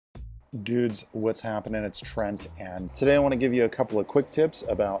Dudes, what's happening? It's Trent, and today I want to give you a couple of quick tips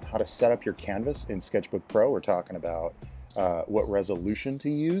about how to set up your canvas in Sketchbook Pro. We're talking about what resolution to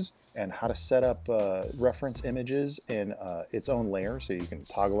use and how to set up reference images in its own layer so you can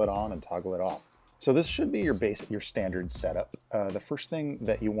toggle it on and toggle it off. So this should be your standard setup. The first thing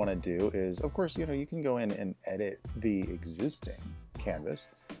that you want to do is, of course, you can go in and edit the existing canvas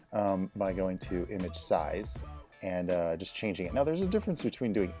by going to image size and just changing it. Now there's a difference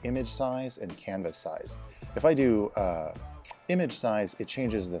between doing image size and canvas size. If I do image size, it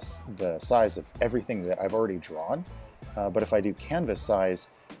changes the size of everything that I've already drawn. But if I do canvas size,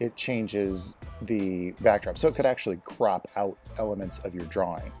 it changes the backdrop. So it could actually crop out elements of your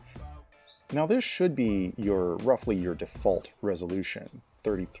drawing. Now this should be roughly your default resolution,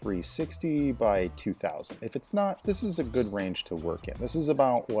 3360 by 2000. If it's not, this is a good range to work in. This is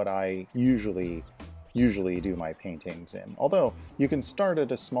about what I usually do my paintings in. Although you can start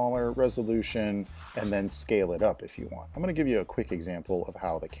at a smaller resolution and then scale it up if you want. I'm going to give you a quick example of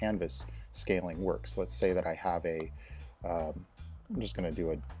how the canvas scaling works. Let's say that I have I'm just going to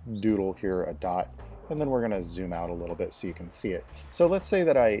do a doodle here, a dot, and then we're going to zoom out a little bit so you can see it. So let's say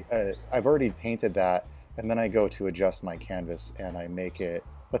that I've already painted that, and then I go to adjust my canvas and I make it,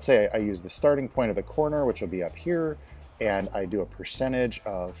 let's say I use the starting point of the corner, which will be up here, and I do a percentage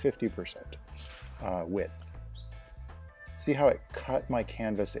of 50%. Width. See how it cut my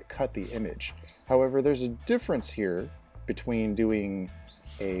canvas, it cut the image. However, there's a difference here between doing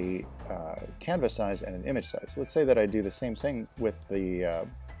a canvas size and an image size. Let's say that I do the same thing with the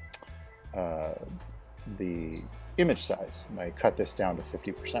image size, and I cut this down to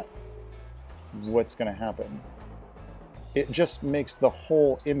 50%. What's going to happen? It just makes the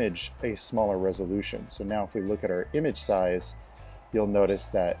whole image a smaller resolution. So now if we look at our image size, you'll notice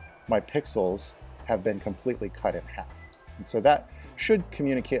that my pixels have been completely cut in half. And so that should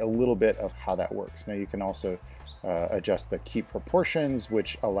communicate a little bit of how that works. Now you can also adjust the keep proportions,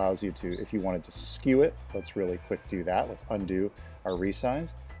 which allows you to, if you wanted to skew it, let's really quick do that. Let's undo our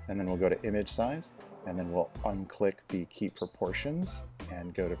resize, and then we'll go to image size, and then we'll unclick the keep proportions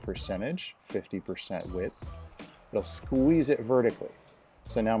and go to percentage, 50% width. It'll squeeze it vertically.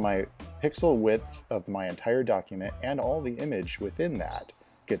 So now my pixel width of my entire document and all the image within that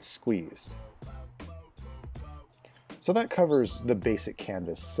gets squeezed. So that covers the basic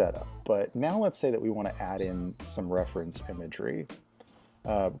canvas setup, but now let's say that we want to add in some reference imagery.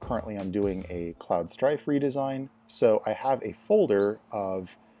 Currently I'm doing a Cloud Strife redesign, so I have a folder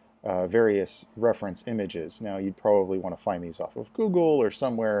of various reference images. Now you'd probably want to find these off of Google or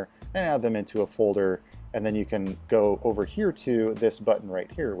somewhere and add them into a folder, and then you can go over here to this button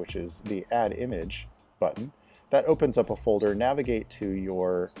right here, which is the Add Image button. That opens up a folder. Navigate to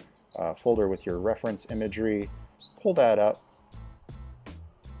your folder with your reference imagery, pull that up.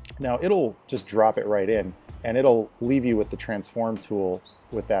 Now it'll just drop it right in, and it'll leave you with the transform tool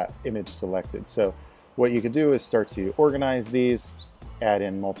with that image selected. So what you could do is start to organize these, add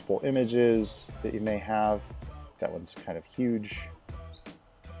in multiple images that you may have. That one's kind of huge.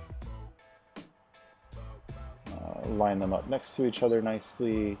 Line them up next to each other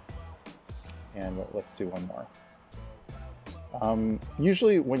nicely, and let's do one more.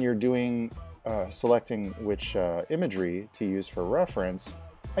 Usually when you're doing selecting which imagery to use for reference,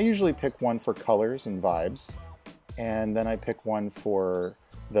 I usually pick one for colors and vibes, and then I pick one for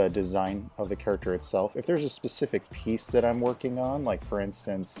the design of the character itself. If there's a specific piece that I'm working on, like for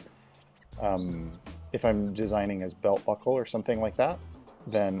instance, if I'm designing as belt buckle or something like that,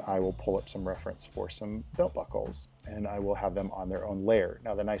 then I will pull up some reference for some belt buckles, and I will have them on their own layer.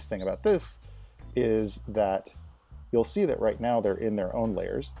 Now the nice thing about this is that you'll see that right now they're in their own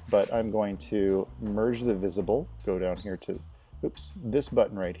layers, but I'm going to merge the visible, go down here to, oops, this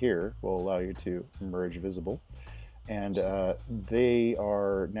button right here will allow you to merge visible. And they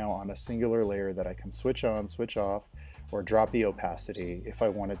are now on a singular layer that I can switch on, switch off, or drop the opacity if I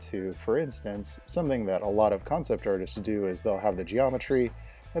wanted to. For instance, something that a lot of concept artists do is they'll have the geometry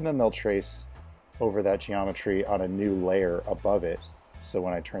and then they'll trace over that geometry on a new layer above it. So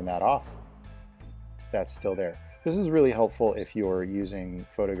when I turn that off, that's still there. This is really helpful if you're using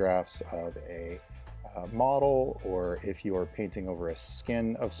photographs of a model, or if you're painting over a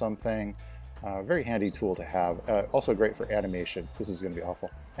skin of something. Very handy tool to have. Also great for animation. This is going to be awful.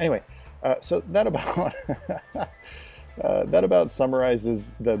 Anyway, so that about that about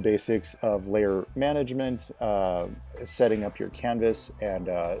summarizes the basics of layer management, setting up your canvas, and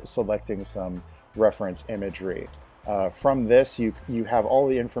selecting some reference imagery. From this, you have all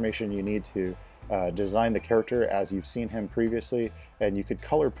the information you need to design the character as you've seen him previously, and you could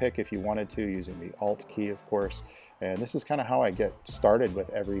color pick if you wanted to using the Alt key, of course. And this is kind of how I get started with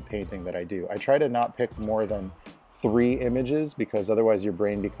every painting that I do. I try to not pick more than 3 images, because otherwise your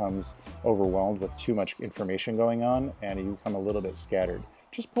brain becomes overwhelmed with too much information going on and you become a little bit scattered.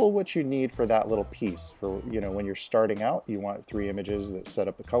 Just pull what you need for that little piece. For, you know, when you're starting out, you want 3 images that set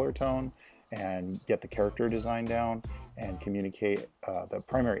up the color tone and get the character design down and communicate the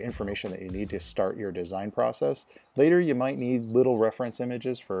primary information that you need to start your design process. Later, you might need little reference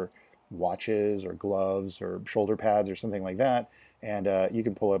images for watches or gloves or shoulder pads or something like that, and you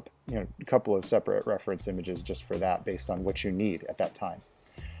can pull up, you know, a couple of separate reference images just for that based on what you need at that time.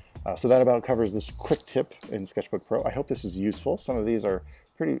 So that about covers this quick tip in Sketchbook Pro. I hope this is useful. Some of these are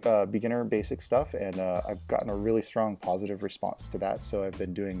pretty beginner basic stuff, and I've gotten a really strong positive response to that, so I've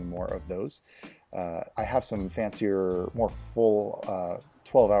been doing more of those. I have some fancier, more full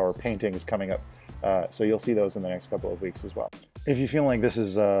 12-hour paintings coming up, so you'll see those in the next couple of weeks as well. If you feel like this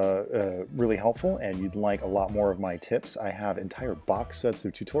is really helpful and you'd like a lot more of my tips, I have entire box sets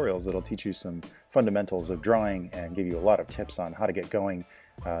of tutorials that'll teach you some fundamentals of drawing and give you a lot of tips on how to get going,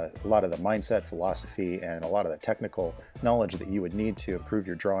 a lot of the mindset, philosophy, and a lot of the technical knowledge that you would need to improve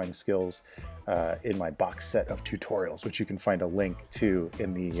your drawing skills in my box set of tutorials, which you can find a link to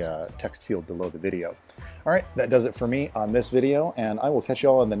in the text field below the video. All right, that does it for me on this video, and I will catch you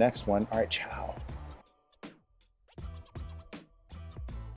all in the next one. All right, ciao.